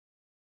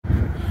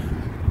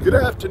Good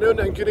afternoon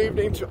and good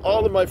evening to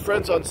all of my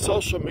friends on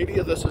social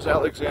media. This is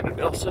Alexander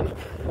Nelson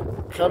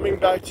coming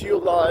back to you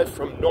live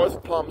from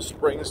North Palm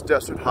Springs,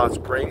 Desert Hot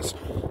Springs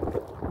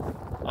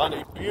on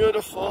a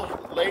beautiful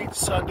late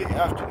Sunday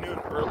afternoon,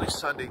 early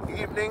Sunday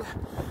evening,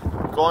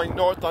 going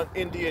north on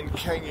Indian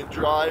Canyon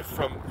Drive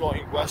from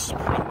going west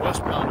from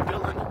westbound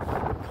Dillon,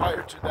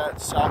 prior to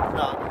that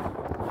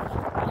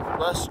southbound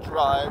West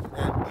Drive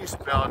and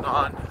eastbound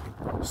on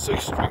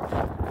 6th Street.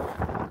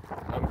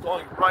 I'm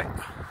going right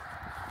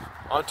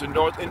onto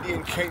North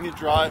Indian Canyon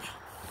Drive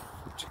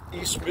to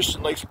East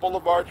Mission Lakes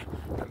Boulevard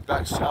and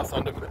back south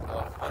onto West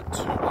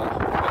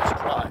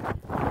Drive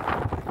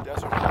in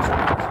Desert Hot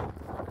Springs.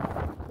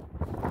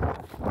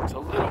 It's a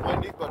little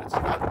windy, but it's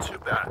not too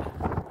bad.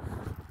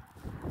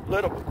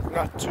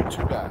 Not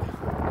too bad,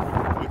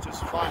 which is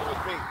fine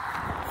with me.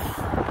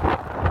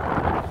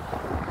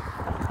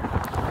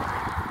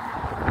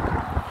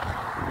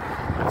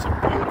 It's a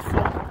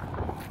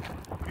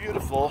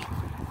beautiful,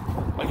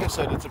 like I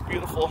said, it's a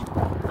beautiful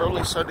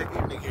early Sunday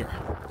evening here.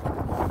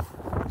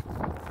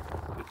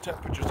 The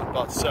temperature's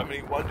about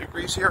 71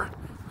 degrees here.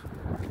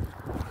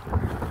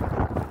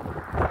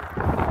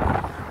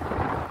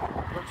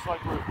 Looks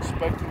like we're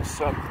expecting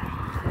some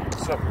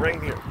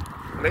rain here.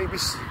 Maybe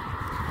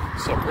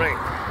some rain.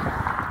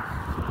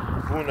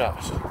 Who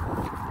knows?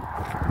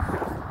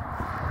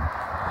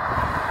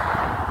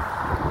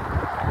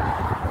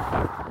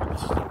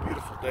 This is a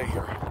beautiful day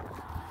here.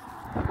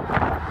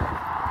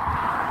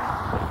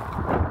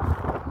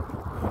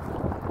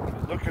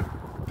 Look at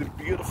the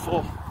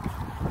beautiful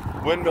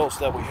windmills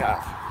that we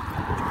have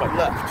to my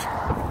left.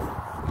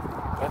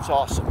 That's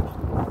awesome.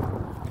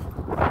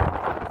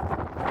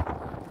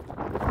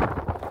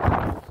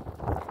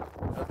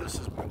 Now this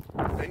is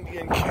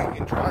Indian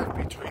Canyon Drive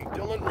between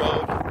Dillon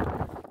Road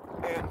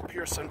and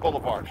Pearson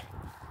Boulevard.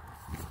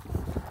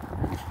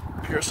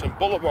 Pearson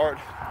Boulevard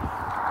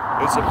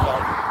is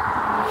about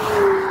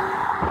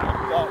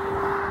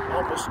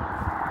almost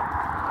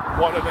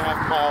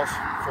 1.5 miles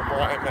from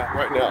where I am at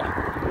right now.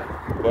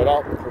 But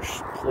I'll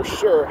for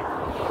sure,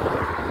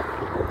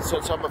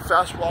 since I'm a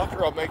fast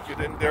walker, I'll make it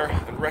in there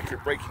in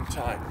record-breaking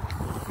time.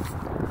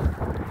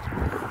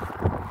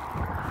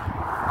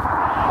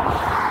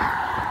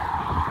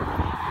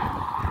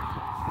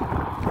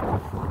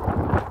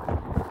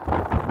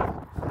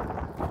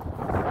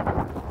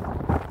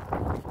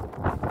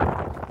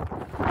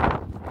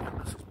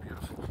 This is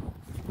beautiful.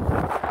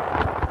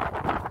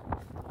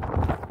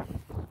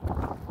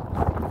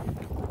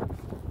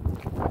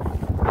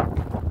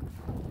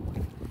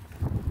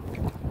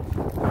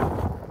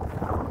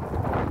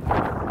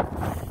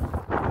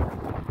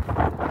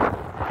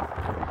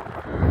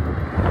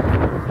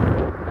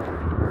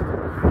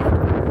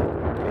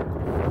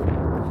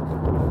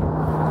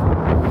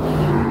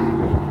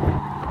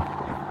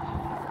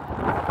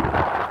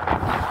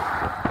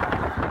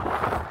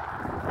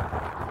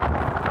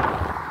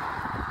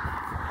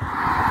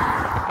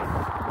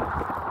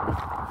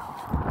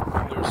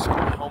 There's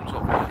some homes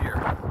over here.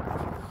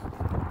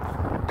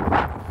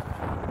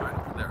 Right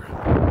over there.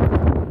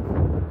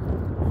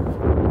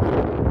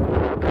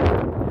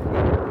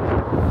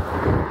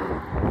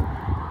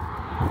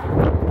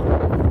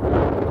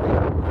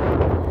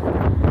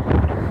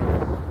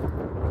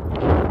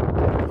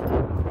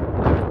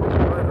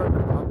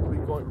 I'll be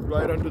going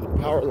right under the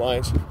power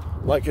lines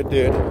like I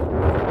did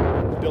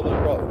on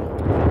Dillon Road.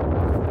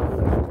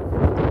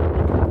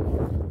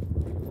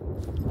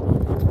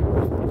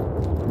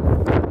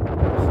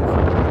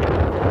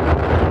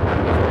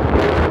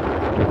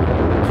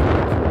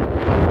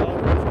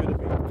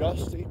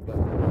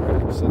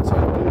 Since I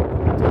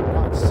did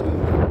not see a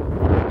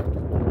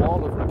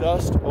wall of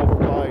dust over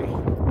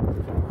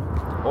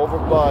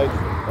by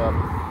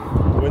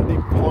Windy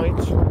Point,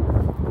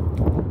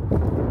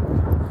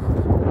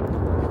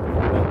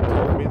 that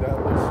told me that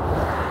was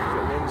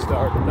the winds that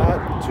are not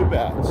too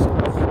bad, so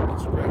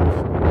it's great.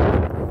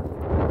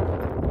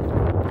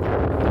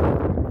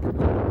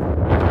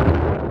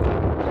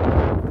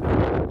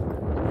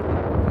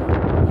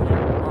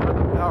 Here are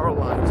the power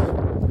lines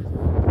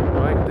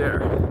right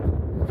there.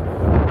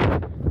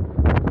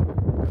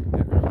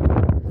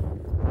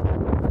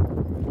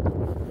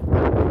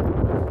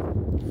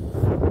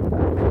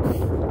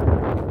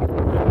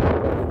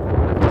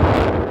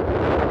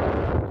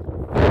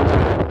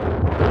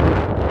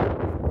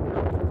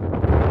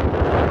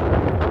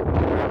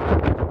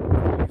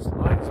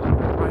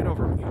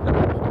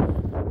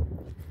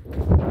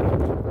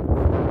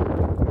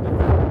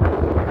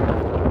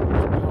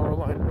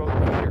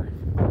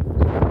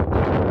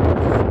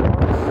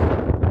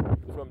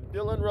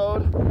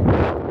 Road,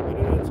 and it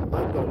ends,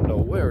 I don't know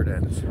where it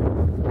ends. I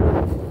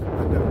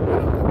never been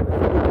on that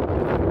road.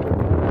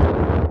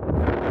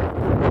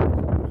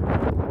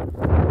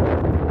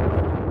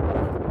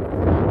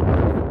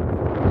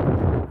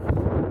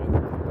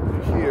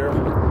 Here,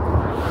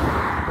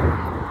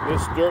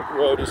 this dirt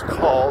road is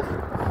called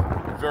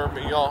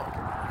Vermillon.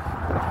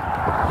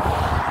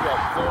 Yeah,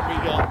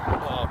 Vermillon.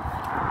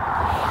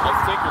 I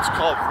think it's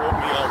called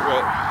Vermillon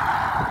Road.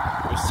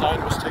 The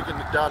sign was taken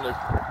down, it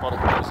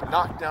was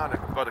knocked down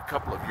about a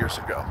couple of years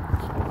ago.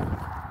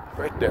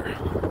 Right there.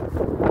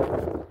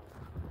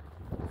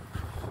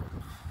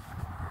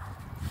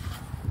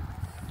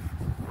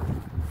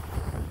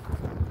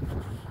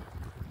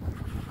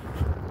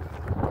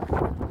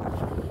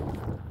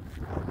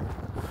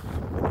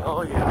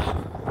 Oh yeah,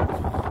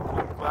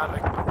 I'm glad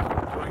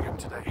I'm doing it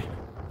today.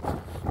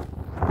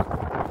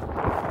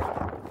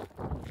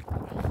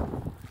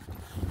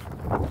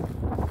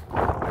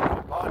 My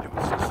body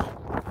was just,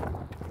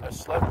 I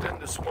slept in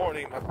this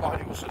morning, my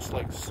body was just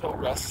like so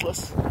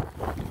restless.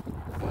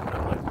 And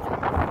I'm